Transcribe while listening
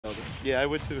Yeah, I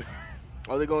would too.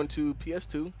 Oh, they're going to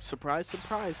PS2. Surprise,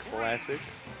 surprise. Classic.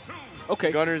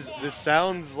 Okay. Gunners, this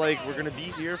sounds like we're going to be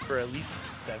here for at least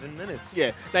 7 minutes.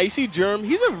 Yeah. Now, you see Jerm,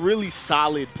 he's a really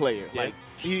solid player. Yeah. Like,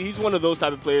 he's one of those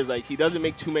type of players, like, he doesn't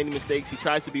make too many mistakes. He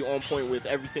tries to be on point with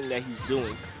everything that he's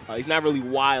doing. He's not really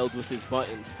wild with his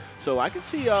buttons. So I can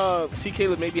see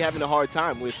C.Kaleb maybe having a hard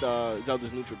time with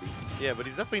Zelda's neutral beam. Yeah, but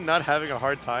he's definitely not having a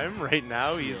hard time right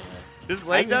now. He's just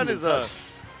laying down his...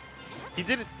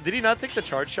 Did he not take the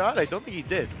charge shot? I don't think he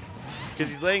did.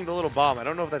 Because he's laying the little bomb. I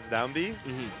don't know if that's down B,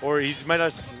 or he might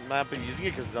not be using it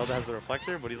because Zelda has the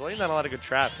reflector, but he's laying down a lot of good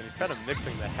traps, and he's kind of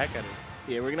mixing the heck out of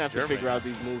it. Yeah, we're going to have to figure out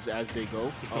these moves as they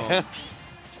go.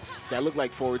 That look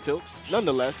like forward tilt.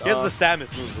 Nonetheless. He has the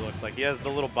Samus moves, it looks like. He has the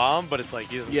little bomb, but it's like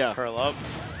he doesn't curl up.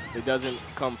 It doesn't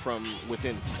come from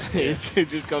within. It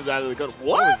just comes out of the gun.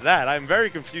 What was that? I'm very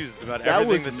confused about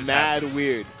everything that just happened. That was mad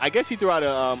weird. I guess he threw out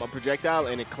a projectile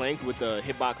and it clanked with the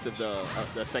hitbox of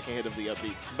the second hit of the up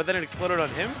B. But then it exploded on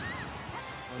him?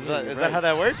 Is that how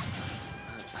that works?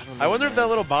 I don't know, I wonder if that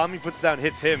little bomb he puts down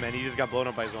hits him and he just got blown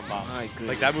up by his own bomb.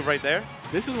 Like that move right there?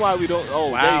 This is why we don't... Oh,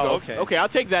 wow, there you go. Okay. Okay, I'll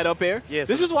take that up air. Yeah,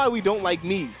 this is why we don't like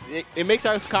knees. It makes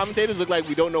our commentators look like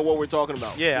we don't know what we're talking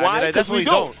about. Yeah, why? I mean, I definitely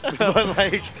don't. But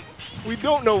like... We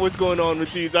don't know what's going on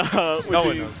with these. No one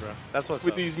knows, bro. That's what's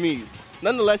with these Miis.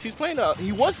 Nonetheless, he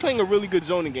was playing a really good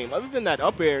zoning game. Other than that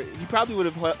up air, he probably would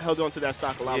have held on to that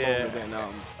stock a lot longer than.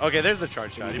 Okay, there's the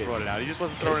charge shot. He brought it out. He just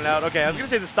wasn't throwing it out. Okay, I was gonna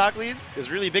say the stock lead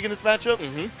is really big in this matchup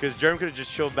because Jerm could have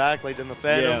just chilled back, laid in the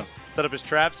Phantom, set up his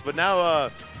traps. But now,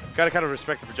 gotta kind of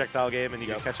respect the projectile game, and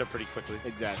you can catch up pretty quickly.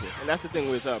 Exactly, and that's the thing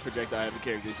with projectile heavy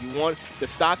characters. The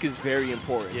stock is very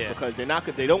important because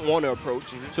they don't want to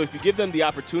approach. So if you give them the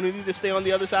opportunity to stay on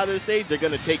the other side of the stage, they're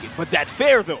gonna take it. But that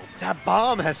fair though, that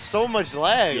bomb has so much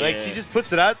lag. Like she just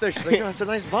puts it out there. She's like, "Yo, it's a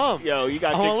nice bomb." Yo, you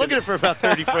got. I want to look at it for about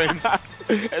 30 frames,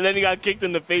 and then you got kicked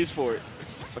in the face for it.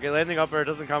 Okay, landing up air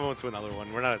doesn't come into another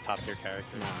one. We're not a top tier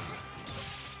character.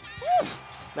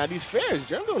 Now these fairs,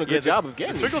 Jerm doing a good job of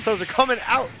getting the twinkle toes are coming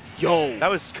out. Yo, that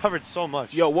was covered so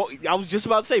much. Yo, I was just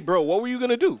about to say, bro, what were you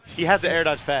gonna do? He had to air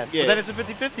dodge fast. But then it's a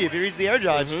 50-50. If he reads the air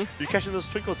dodge, you're catching those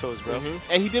twinkle toes, bro.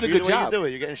 And he did a good job. You do it,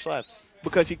 you're getting slapped.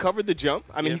 Because he covered the jump.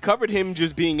 I mean, he covered him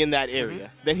just being in that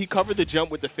area. Then he covered the jump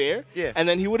with the fair. And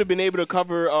then he would have been able to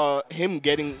cover him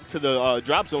getting to the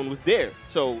drop zone with dare.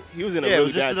 So he was in a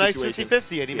really bad situation. Yeah, it was just a nice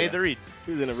 50-50, and he made the read.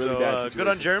 He was in a really bad situation. Good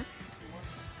on Jerm.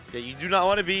 Yeah, you do not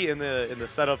want to be in the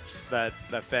setups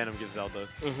that Phantom gives Zelda,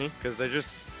 because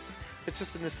it's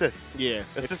just an assist. Yeah,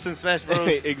 assist in Smash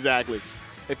Bros. Exactly.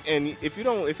 If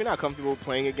you're not comfortable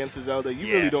playing against a Zelda,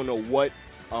 you really don't know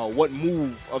what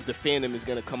move of the Phantom is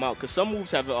going to come out, because some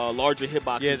moves have larger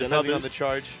hitboxes than others. On the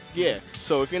charge. Yeah,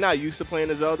 so if you're not used to playing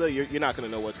a Zelda, you're not going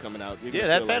to know what's coming out.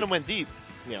 That Phantom went deep.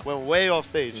 Yeah, went way off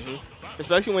stage.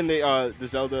 Especially when the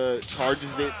Zelda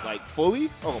charges it like fully.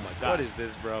 Oh my god! What is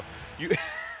this, bro?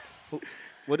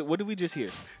 What did we just hear?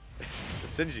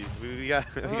 Sinji. We got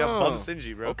bum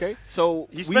Sinji, bro. Okay, so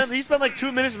he spent like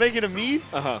 2 minutes making a Mii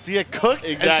to get cooked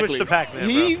and switch to PacMan.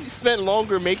 He spent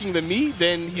longer making the Mii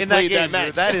than he played that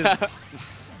match. That is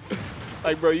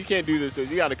like, bro, you can't do this. So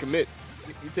you got to commit.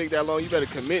 You take that long, you better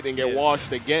commit and get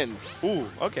washed again. Ooh,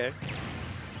 okay.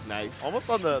 Nice. Almost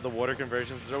on the water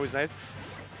conversions. It's always nice.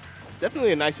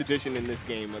 Definitely a nice addition in this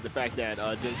game. The fact that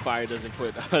Din's Fire doesn't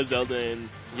put Zelda in.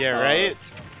 Yeah, right.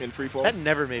 In freefall. That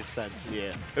never made sense.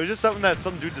 Yeah. It was just something that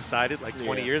some dude decided like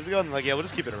 20 years ago, and like, yeah, we'll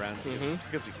just keep it around. I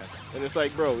guess we can. And it's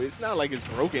like, bro, it's not like it's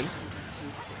broken.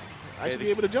 I should be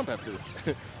able to jump after this.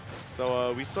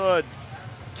 So we saw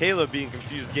Kaleb being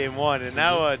confused game 1, and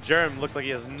now Jerm looks like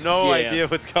he has no idea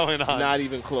what's going on. Not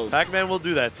even close. PacMan will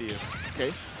do that to you.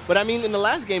 Okay. But, I mean, in the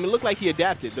last game, it looked like he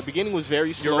adapted. The beginning was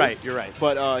very slow. You're right.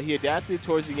 But he adapted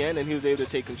towards the end, and he was able to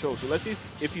take control. So let's see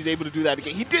if he's able to do that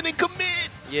again. He didn't commit!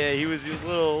 Yeah, he was a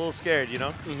little scared, you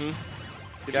know?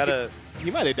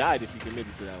 He might have died if he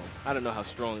committed to that one. I don't know how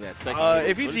strong that second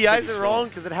if he DIs it wrong,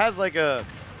 because it has like a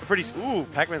pretty... Ooh,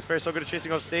 PacMan's fair so good at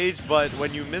chasing off stage, but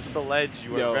when you miss the ledge,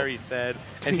 you are very sad.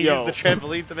 And he used the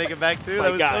trampoline to make it back, too.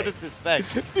 That was so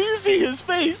disrespect. Do you see his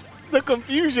face? The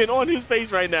confusion on his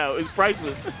face right now is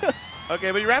priceless.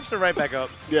 Okay, but he wraps it right back up.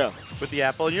 Yeah. With the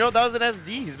apple. And you know, that was an SD.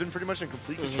 He's been pretty much in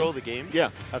complete control of the game. Yeah.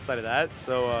 Outside of that,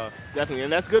 so... Definitely,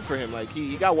 and that's good for him. Like,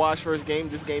 he got washed first game.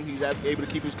 This game, he's able to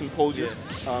keep his composure,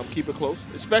 keep it close,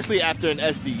 especially after an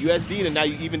SD. You SD'd, and now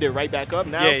you evened it right back up.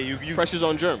 Now, pressure's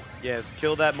on Jerm. Yeah,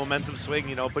 kill that momentum swing,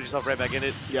 you know, put yourself right back in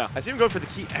it. Yeah. I see him go for the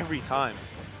key every time.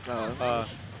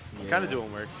 It's kind of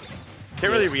doing work.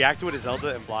 Can't really react to it as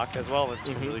Zelda and block as well. It's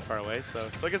from really far away, so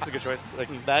I guess it's a good choice. Like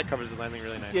that covers his landing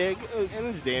really nice. Yeah, and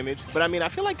it's damage. But I mean, I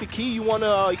feel like the key you kind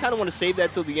of want to save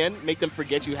that till the end, make them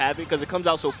forget you have it because it comes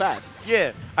out so fast.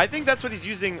 Yeah, I think that's what he's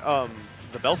using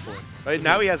the bell for. Right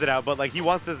now he has it out, but like he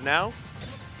wants this now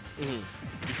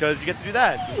because you get to do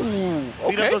that.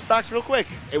 Clean up those stocks real quick.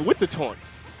 And with the taunt.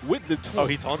 With the taunt. Oh,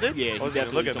 he taunted? Yeah, he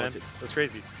definitely taunted. Man. That's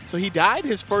crazy. So he died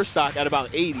his first stock at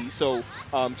about 80. So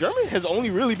Jerm has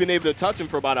only really been able to touch him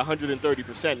for about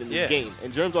 130% in this game.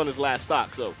 And Jerm's on his last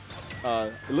stock. So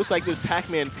it looks like this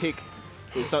PacMan pick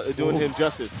is doing him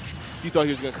justice. You thought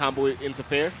he was going to combo it into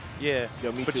fair? Yeah.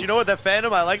 Yo, me but too. You know what? That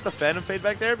Phantom, I like the Phantom fade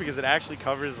back there because it actually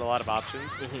covers a lot of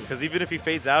options. Because even if he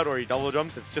fades out or he double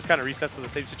jumps, it's just kind of resets to the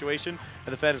same situation,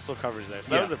 and the Phantom still covers there.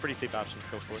 So that was a pretty safe option to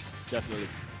go for. Definitely.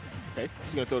 Okay,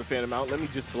 he's going to throw the Phantom out. Let me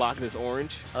just block this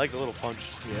orange. I like the little punch.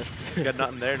 Yeah. He's got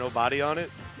nothing there, no body on it.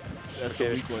 That's the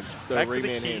weak one. It's the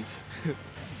Rayman hands.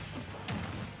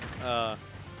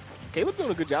 Kaleb doing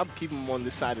a good job of keeping him on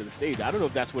this side of the stage. I don't know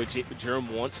if that's where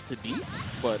Jerm wants to be,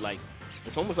 but like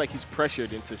it's almost like he's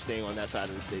pressured into staying on that side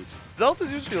of the stage.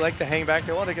 Zelda's usually like to hang back.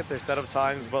 They want to get their setup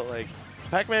times, but like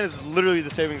PacMan is literally the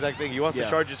same exact thing. He wants to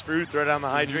charge his fruit, throw down the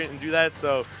hydrant, and do that.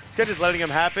 So he's kind of just letting him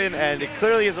happen, and it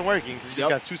clearly isn't working because he just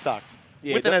got 2 stocked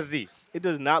with an SD. It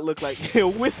does not look like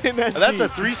with an SD. That's a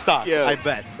 3 stock, I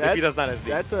bet. If he does not SD.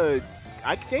 That's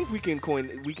I think we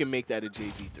can make that a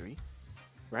JV3,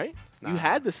 right? Nah. You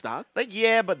had the stock. Like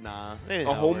but nah. A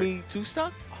homie 2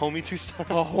 stock. Homie 2 stock.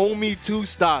 A homie 2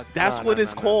 stock. That's what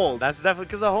it's called. That's definitely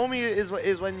because a homie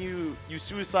is when you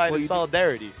suicide in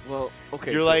solidarity. Well,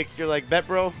 okay. You're like bet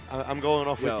bro. I'm going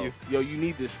off with you. Yo, you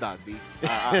need this stock, B.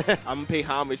 I'm gonna pay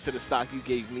homage to the stock you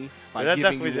gave me by that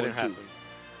giving definitely you didn't one happen.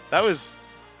 That was.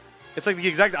 It's like the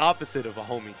exact opposite of a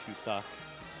homie 2 stock.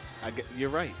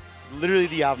 You're right. Literally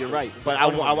the opposite. You're right. But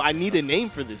I need a name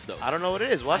for this, though. I don't know what it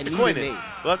is. We'll have to coin it.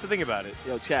 We'll have to think about it.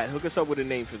 Yo, Chad, hook us up with a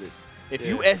name for this. If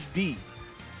you SD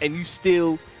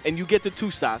and you get the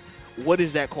 2 stock, what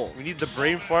is that called? We need the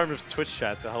brain farm of Twitch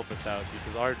chat to help us out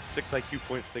because our 6 IQ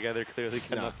points together clearly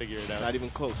cannot figure it out. Not even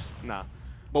close. Nah.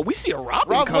 But we see a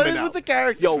Robin coming what is out. with the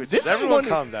characters? Yo, this everyone is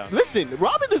calm down. Listen,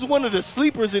 Robin is one of the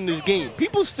sleepers in this game.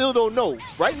 People still don't know.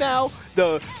 Right now,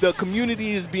 the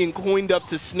community is being coined up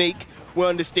to Snake. We're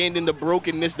understanding the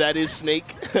brokenness that is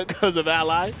Snake because of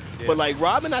Ally. Yeah. But like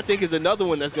Robin, I think is another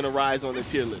one that's gonna rise on the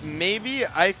tier list. Maybe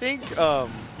I think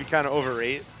we kind of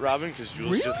overrate Robin because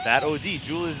Jule's just that OD.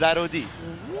 Jule is that OD.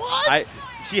 What?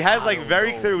 She has like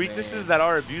very clear weaknesses that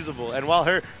are abusable, and while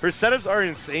her setups are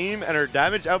insane and her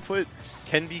damage output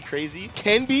can be crazy.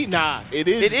 Can be? Nah, it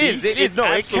is. It is. No,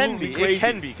 it can be. Crazy. It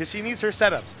can be because she needs her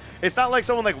setups. It's not like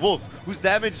someone like Wolf whose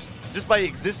damage just by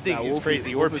existing is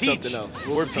crazy. Or Peach.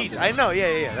 Or Peach. I know.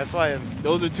 Yeah. That's why I'm.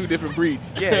 Those are 2 different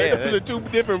breeds. Yeah. Those are 2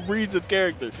 different breeds of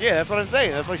characters. Yeah, that's what I'm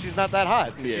saying. That's why she's not that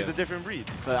hot. Yeah. She's a different breed.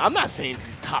 I'm not saying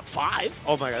she's top 5.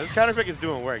 Oh my god, this counter pick is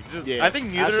doing work. I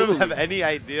think neither of them have any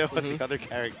idea what the other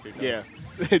character does.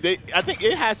 Yeah. I think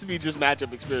it has to be just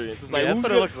matchup experience. It's like, that's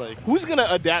what it looks like. Who's gonna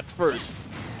adapt first?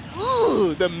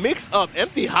 Ooh, the mix up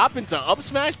empty hop into up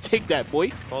smash. Take that,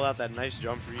 boy. Pull out that nice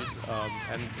jump read,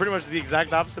 and pretty much the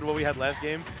exact opposite of what we had last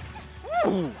game.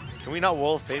 Ooh. Can we not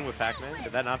wall of pain with PacMan?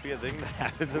 Could that not be a thing that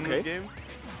happens in this game?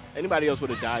 Anybody else would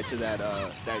have died to that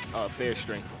fair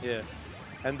string. Yeah,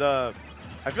 and I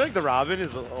feel like the Robin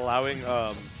is allowing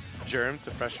Jerm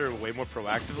to pressure way more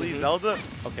proactively. Zelda,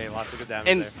 okay, lots of good damage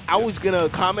and there. I was going to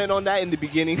comment on that in the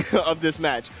beginning of this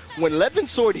match. When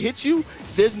Levin's sword hits you,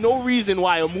 there's no reason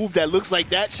why a move that looks like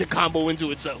that should combo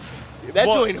into itself. That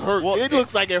joint hurt. It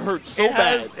looks like it hurts so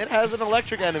bad. It has an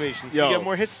electric animation, so you get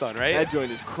more hits done, right? That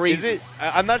joint is crazy.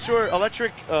 I'm not sure.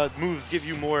 Electric moves give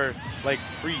you more, like,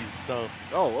 freeze, so...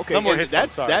 Oh, okay. No more hits,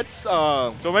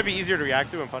 so it might be easier to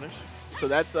react to and punish? So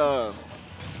that's...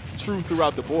 true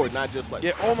throughout the board, not just like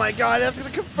oh my god, that's gonna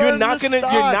confirm you're not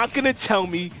gonna tell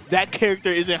me that character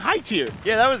isn't high tier.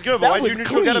 Yeah, that was good, but why'd you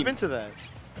neutral get up into that?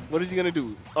 What is he gonna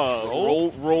do?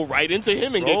 Roll right into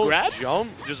him and get grabbed? Jump,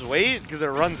 just wait because it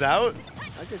runs out.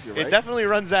 I guess you're right. It definitely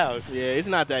runs out. Yeah, it's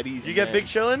not that easy. You get big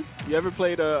chillin'? You ever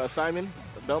played Simon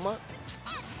Belmont?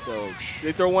 So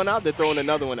they throw one out, they're throwing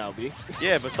another one out, B.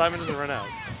 Yeah, but Simon doesn't run out.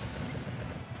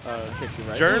 Right.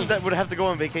 Jerm that would have to go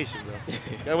on vacation, bro.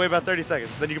 Gotta wait about 30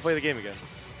 seconds, then you can play the game again.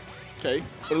 Okay,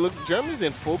 but it looks Jerm is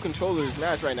in full control of his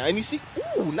match right now, and you see,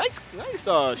 ooh, nice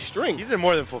string. He's in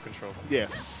more than full control. Yeah.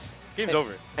 Game's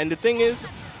over. And the thing is,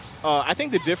 I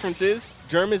think the difference is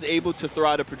Jerm is able to throw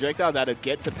out a projectile that'll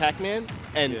get to PacMan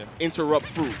and interrupt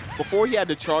through. Before he had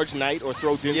to charge Knight or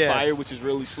throw Dense Fire, which is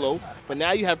really slow. But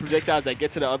now you have projectiles that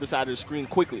get to the other side of the screen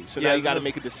quickly. So now you got to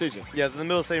make a decision. Yeah, as in the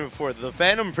middle of saying before, the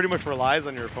Phantom pretty much relies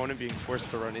on your opponent being forced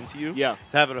to run into you to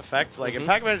have an effect. Like, if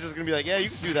PacMan is just going to be like, yeah, you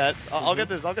can do that. I'll get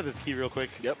this key real quick.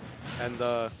 Yep.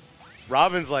 And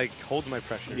Robin's like, hold my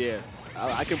pressure. Yeah.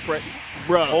 I can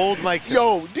bro. Hold my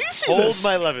kills. Yo, do you see Hold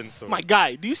my Levin sword. My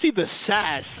guy, do you see the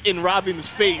sass in Robin's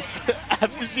face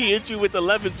after she hit you with the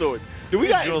Levin sword? Do we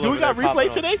got replay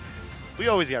today? We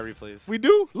always got replays. We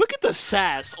do? Look at the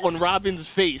sass on Robin's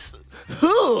face.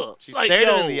 She's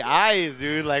staring in the eyes,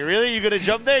 dude. Like, really? You gonna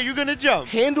jump there? You gonna jump?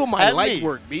 Handle my light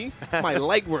work, B. My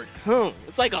light work.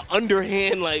 It's like an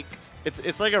underhand, like.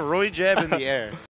 It's like a Roy jab in the air.